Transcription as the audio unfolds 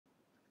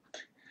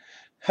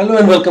Hello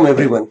and welcome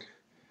everyone.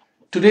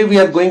 Today we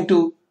are going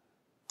to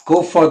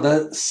go for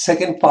the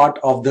second part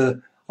of the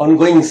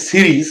ongoing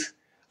series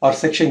or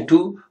section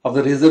 2 of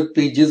the result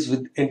pages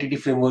with Entity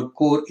Framework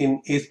Core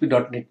in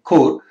ASP.NET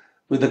Core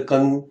with the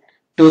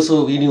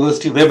Contoso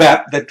University web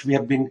app that we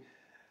have been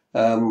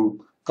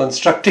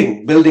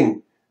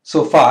building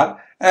so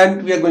far,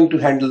 and we are going to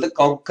handle the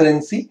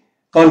concurrency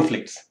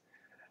conflicts.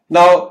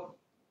 Now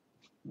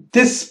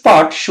this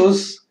part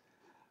shows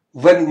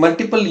when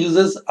multiple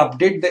users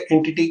update the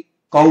entity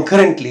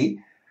concurrently,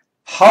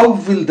 how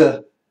will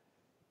the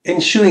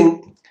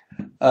ensuing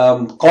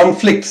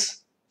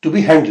conflicts to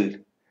be handled.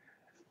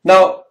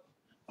 Now,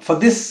 for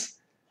this,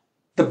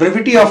 the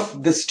brevity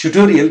of this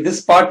tutorial,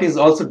 this part is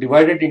also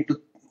divided into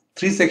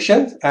 3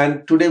 sections,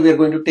 and today we are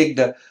going to take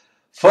the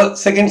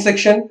second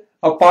section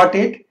of part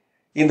 8.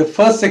 In the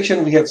first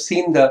section, we have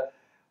seen the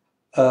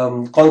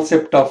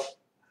concept of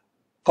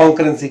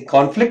concurrency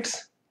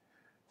conflicts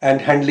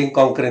and handling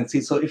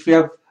concurrency. So if you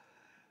have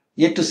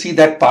yet to see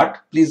that part,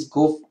 please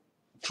go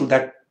through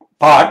that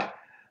part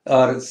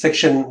or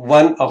section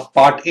 1 of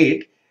part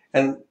 8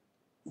 and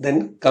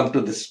then come to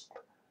this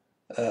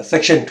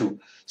section 2.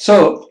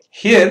 So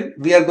here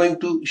we are going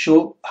to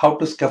show how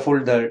to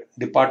scaffold the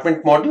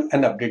department model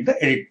and update the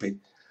edit page.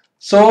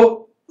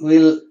 So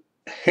we'll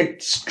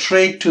hit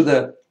straight to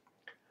the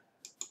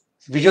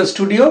Visual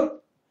Studio.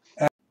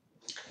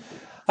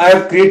 I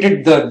have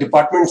created the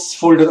departments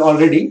folder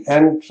already,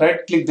 and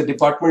right click the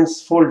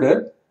departments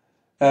folder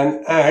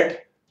and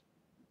add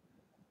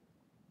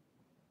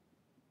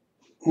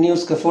new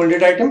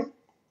scaffolded item.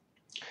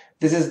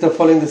 This is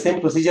following the same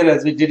procedure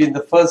as we did in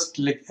the first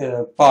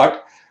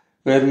part,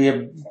 where we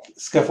have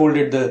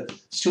scaffolded the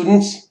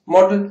students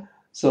model.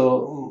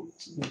 So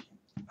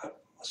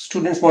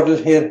students model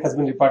here has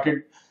been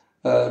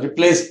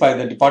replaced by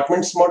the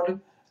departments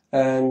model,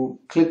 and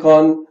click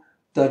on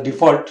the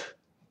default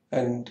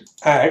and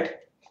add.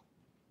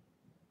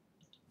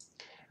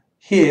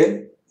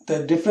 Here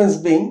the difference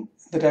being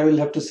that I will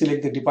have to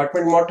select the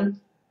department model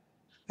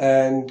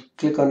and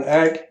click on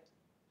add.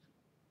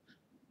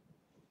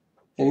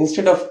 And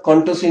instead of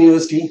Contoso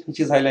University, which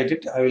is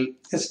highlighted, I will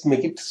just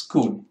make it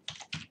school.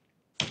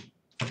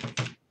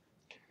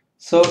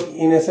 So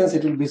in essence,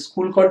 it will be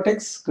school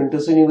context,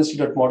 Contoso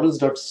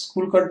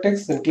University.models.school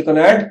context, then click on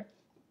add.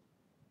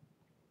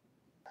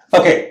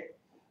 Okay,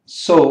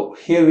 so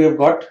here we have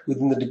got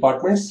within the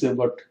departments, we have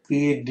got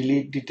create,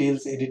 delete,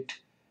 details, edit,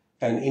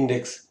 and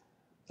index.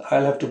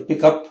 I'll have to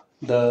pick up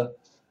the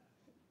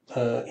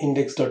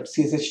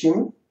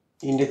index.cshtml,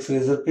 index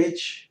result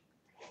page,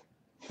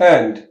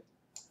 and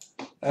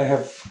I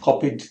have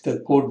copied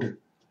the code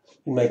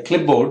in my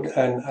clipboard,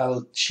 and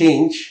I'll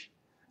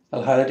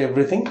highlight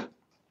everything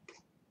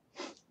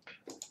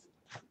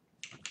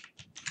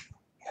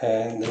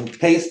and then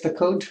paste the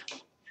code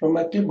from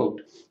my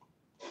clipboard.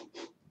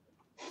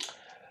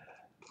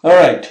 All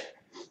right.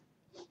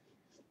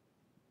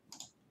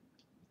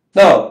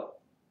 Now,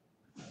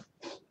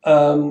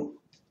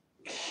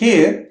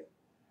 here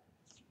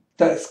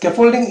the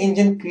scaffolding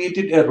engine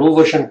created a row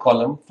version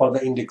column for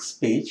the index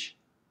page,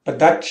 but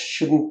that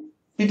shouldn't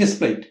be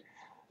displayed.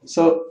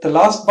 So the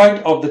last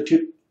byte of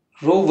the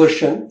row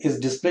version is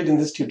displayed in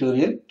this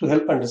tutorial to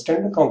help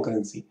understand the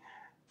concurrency.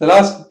 The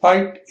last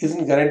byte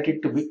isn't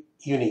guaranteed to be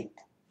unique,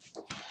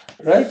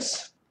 right?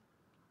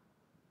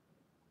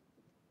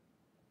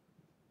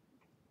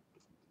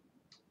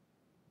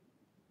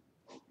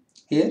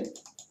 Here,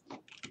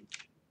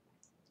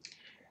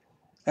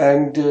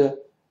 and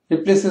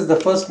replaces the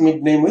first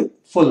mid name with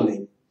full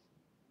name.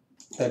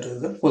 That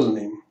is the full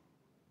name.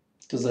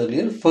 It was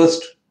earlier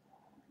first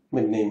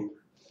mid name.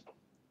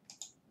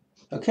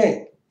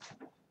 Okay,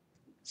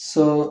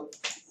 so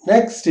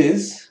next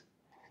is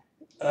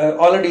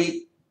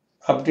already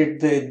update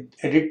the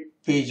edit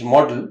page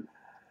model.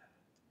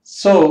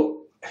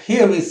 So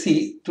here we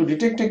see, to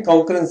detect a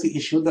concurrency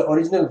issue, the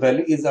original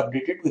value is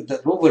updated with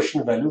the row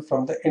version value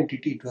from the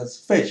entity it was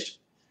fetched.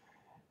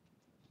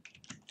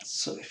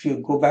 So if you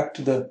go back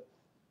to the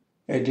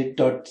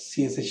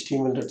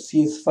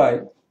edit.cshtml.cs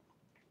file,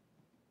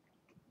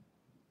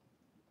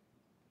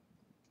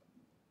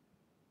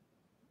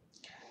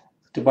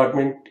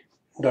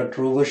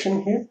 department.row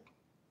version here,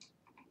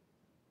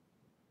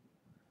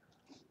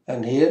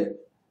 and here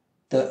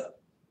the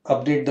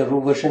update the row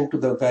version to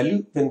the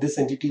value when this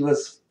entity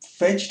was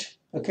fetched.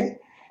 Okay,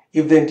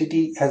 if the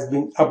entity has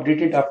been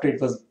updated after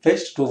it was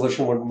fetched, row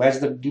version would match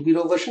the DB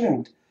row version,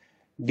 and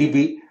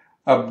DB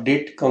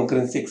update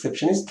concurrency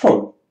exception is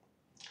thrown.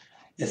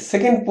 A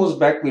second post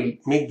back will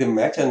make them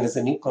match unless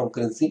a new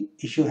concurrency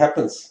issue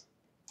happens.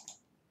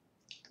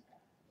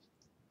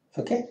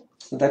 Okay,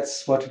 so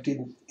that's what it is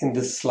in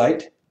this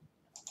slide.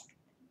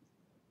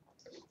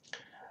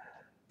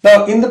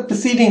 Now in the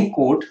preceding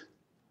code,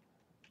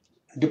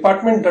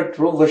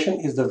 department.row version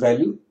is the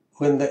value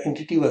when the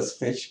entity was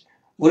fetched.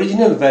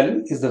 Original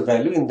value is the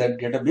value in that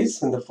database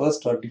when the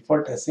first or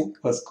default async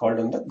was called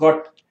on the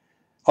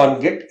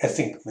onGet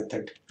async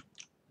method.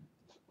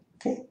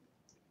 Okay,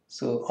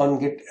 so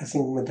onGet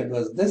async method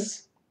was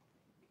this.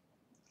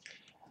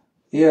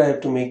 Here I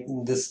have to make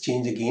this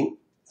change again.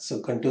 So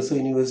Concurrency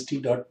University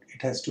dot,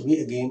 it has to be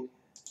again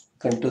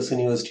Concurrency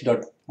University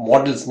dot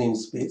models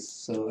namespace.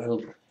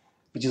 So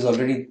which is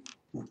already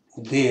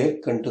there,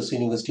 Concurrency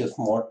University of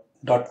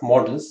dot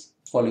models,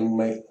 following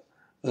my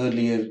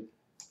earlier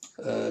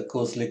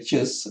course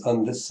lectures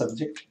on this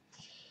subject.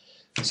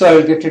 So I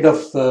will get rid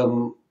of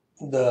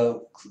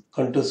the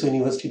Concurrency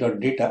University dot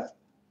data.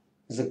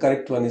 The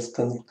correct one is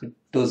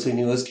Concurrency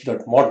University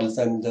dot models,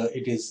 and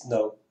it is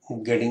now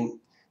getting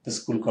the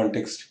school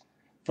context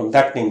from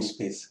that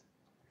namespace.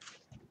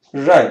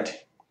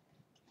 Right.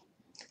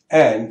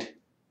 And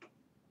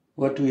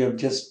what we have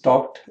just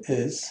talked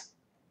is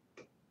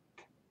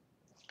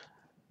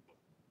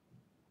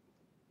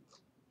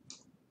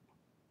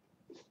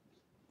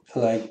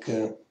like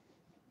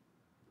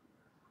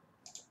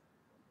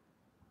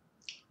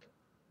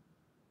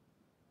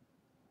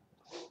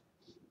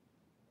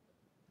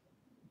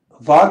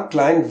var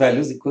client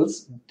values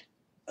equals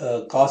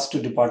cost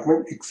to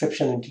department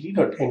exception entity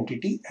dot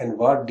entity, and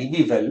var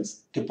db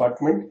values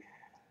department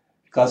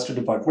cost to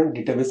department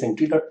database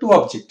entry dot to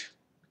object.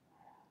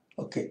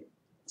 Okay,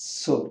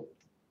 so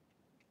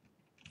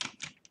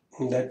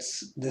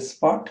that's this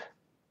part.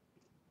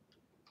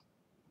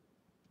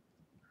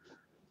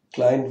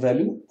 Client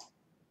value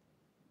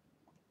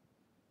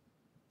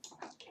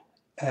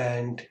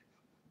and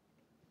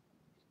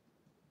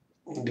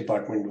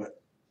department,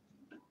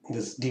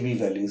 this db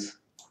values.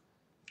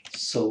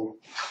 So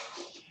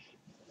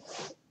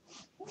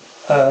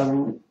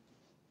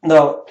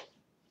now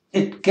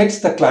it gets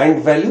the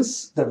client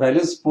values, the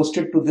values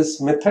posted to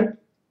this method,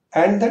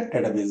 and the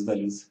database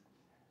values.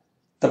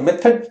 The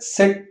method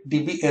set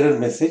db error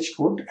message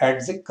code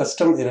adds a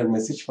custom error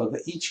message for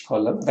each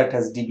column that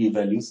has db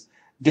values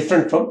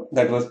different from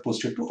that was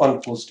posted to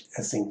on post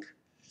async.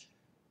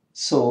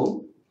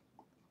 So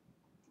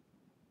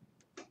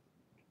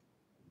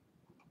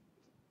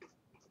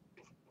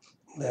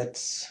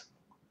that's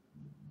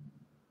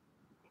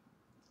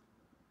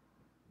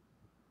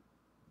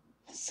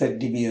set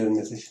db error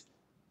message.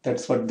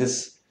 That's what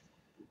this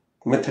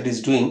method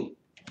is doing.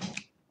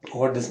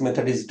 What this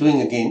method is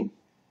doing again,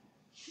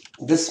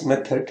 this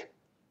method,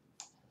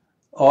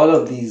 all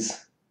of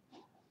these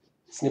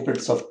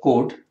snippets of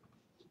code,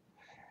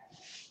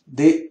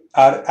 they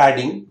are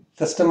adding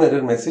custom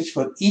error message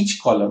for each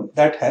column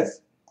that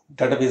has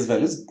database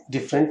values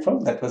different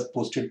from that was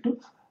posted to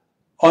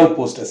on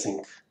post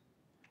async.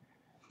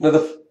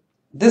 Now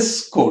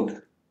this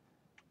code,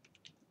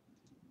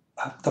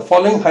 the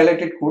following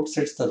highlighted code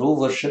sets the row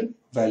version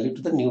value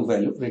to the new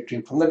value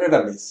retrieved from the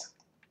database.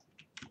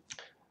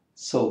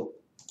 So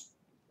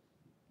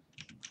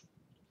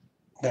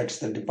that's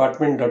the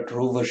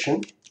department.row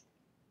version.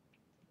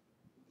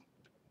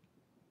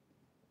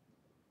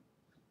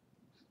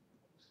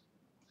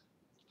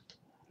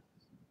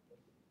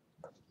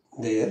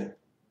 There.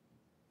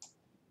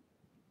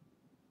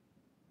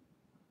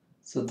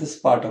 So this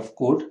part of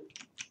code.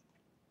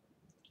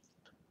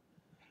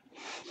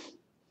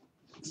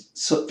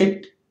 So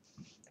it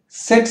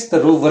sets the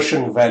row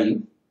version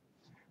value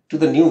to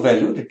the new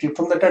value retrieved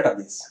from the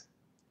database.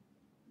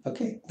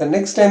 Okay. The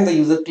next time the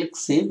user clicks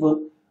save,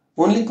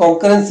 only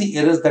concurrency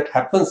errors that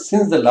happen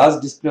since the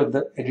last display of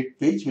the edit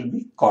page will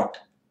be caught.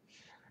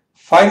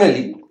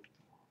 Finally,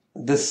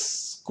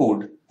 this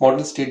code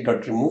model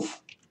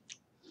state.remove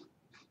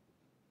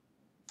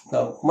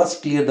now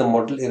must clear the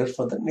model error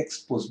for the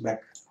next post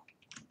back.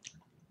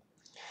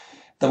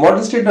 The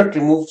model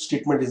state.remove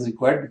statement is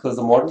required because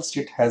the model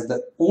state has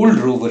the old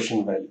row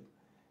version value.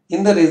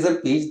 In the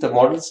Razor page, the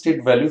model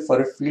state value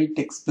for a field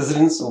takes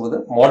precedence over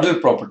the model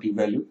property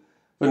value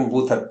when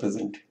both are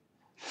present.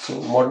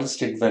 So model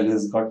state value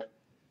has got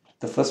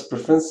the first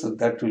preference, so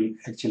that will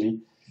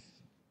actually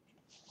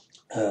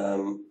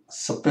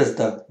suppress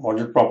the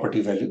model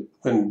property value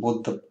when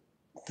both the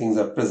things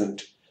are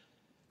present.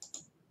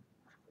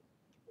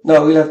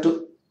 Now we'll have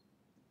to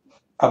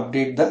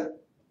update the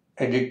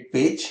edit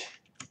page,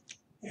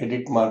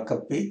 edit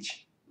markup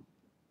page.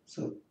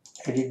 So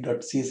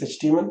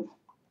edit.cshtml,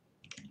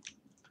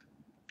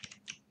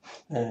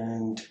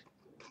 and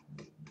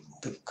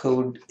the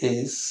code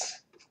is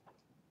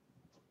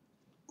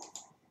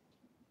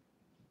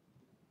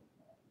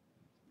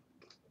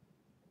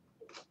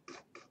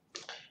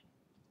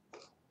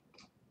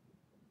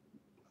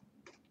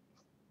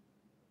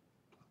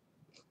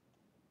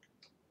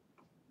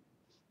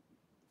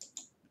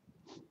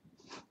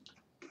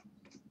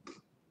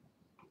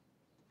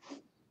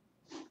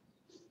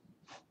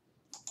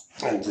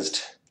I'll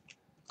just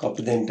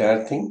copy the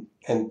entire thing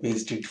and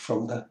paste it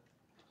from the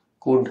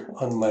code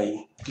on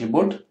my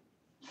keyboard.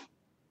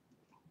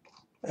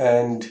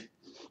 And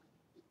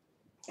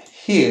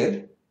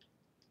here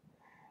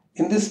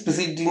in this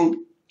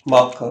preceding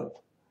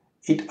markup,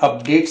 it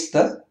updates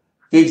the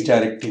page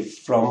directive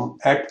from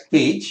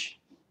 @page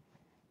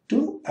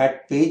to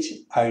 @page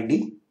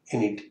id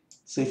init.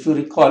 So if you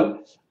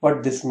recall,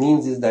 what this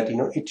means is that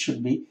it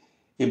should be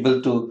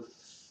able to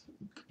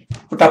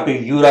put up a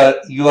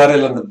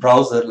URL on the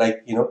browser,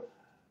 like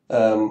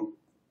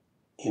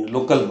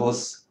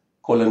localhost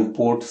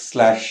 :port/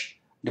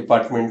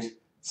 department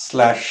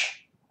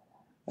slash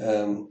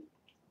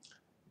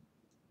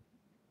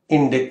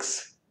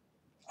index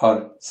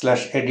or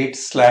slash edit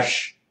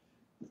slash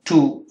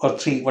 2 or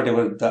 3,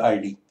 whatever the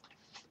ID.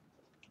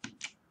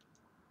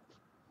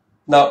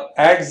 Now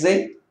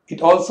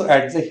it also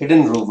adds a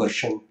hidden row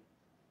version.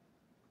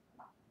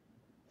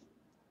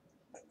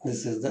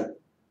 This is the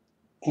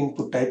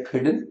input type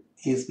hidden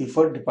ASP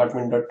for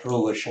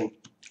department.row version.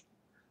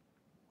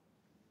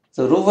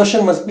 So row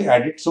version must be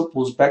added, so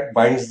postback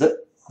binds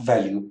the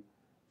value,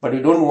 but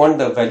you don't want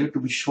the value to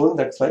be shown,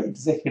 that's why it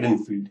is a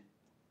hidden field.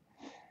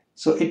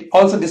 So it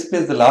also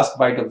displays the last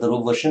byte of the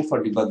row version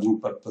for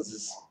debugging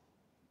purposes.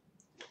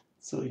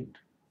 So it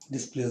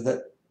displays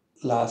the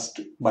last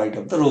byte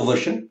of the row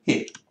version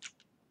here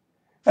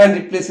and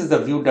replaces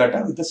the view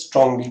data with a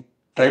strongly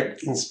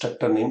typed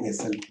instructor name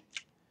SL.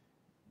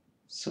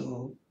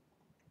 So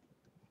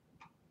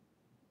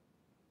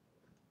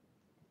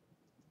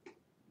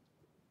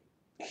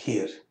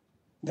here,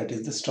 that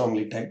is the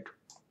strongly typed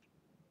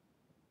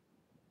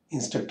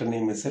instructor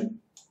name SL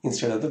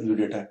instead of the view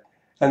data.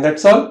 And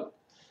that's all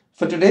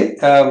for today.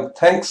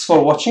 Thanks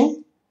for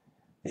watching.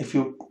 If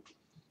you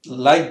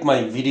liked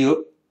my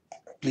video,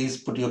 please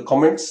put your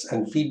comments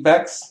and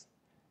feedbacks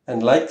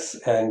and likes,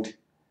 and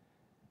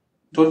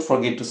don't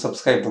forget to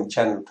subscribe to the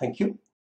channel. Thank you.